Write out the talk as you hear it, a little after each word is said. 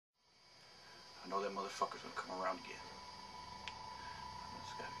know that motherfucker's gonna come around again.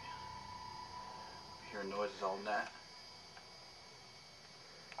 It's gotta be. Hearing noises all night.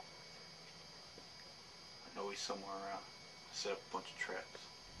 I know he's somewhere around. I set up a bunch of traps.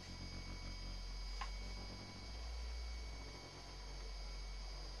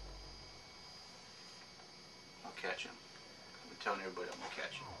 I'll catch him. I've been telling everybody I'm gonna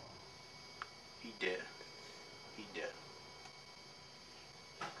catch him. He dead. He dead.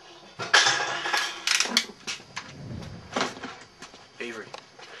 Avery.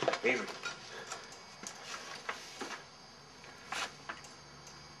 Avery.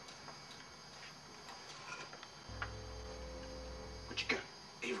 What you got?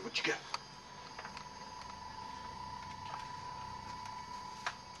 Avery, what you got?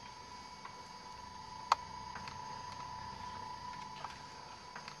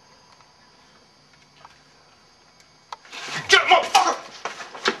 Get him, motherfucker!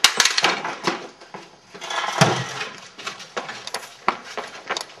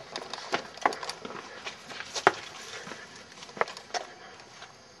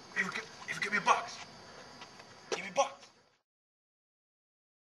 Avery, give me a box. Give me a box.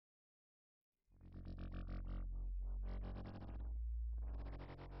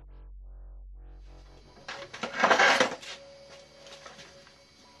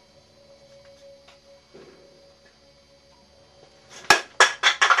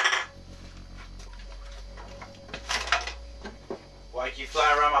 Why you keep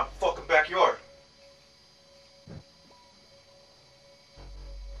flying around my fucking backyard?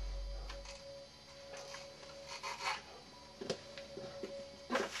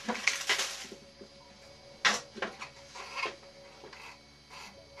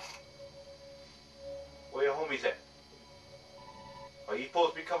 Where your homies at? Are you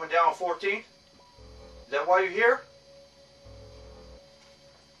supposed to be coming down 14th? Is that why you're here?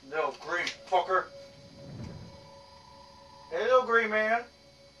 Little green fucker. Hey, little green man.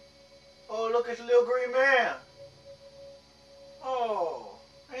 Oh, look, it's a little green man. Oh,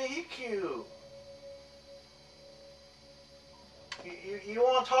 ain't he cute? You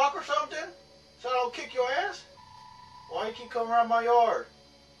want to talk or something? So I don't kick your ass? Why you keep coming around my yard?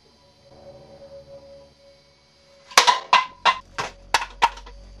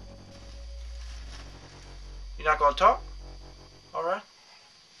 You're not gonna talk? Alright.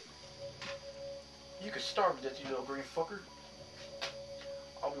 You can starve to death, you little green fucker.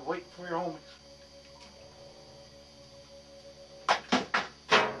 I'll be waiting for your homies.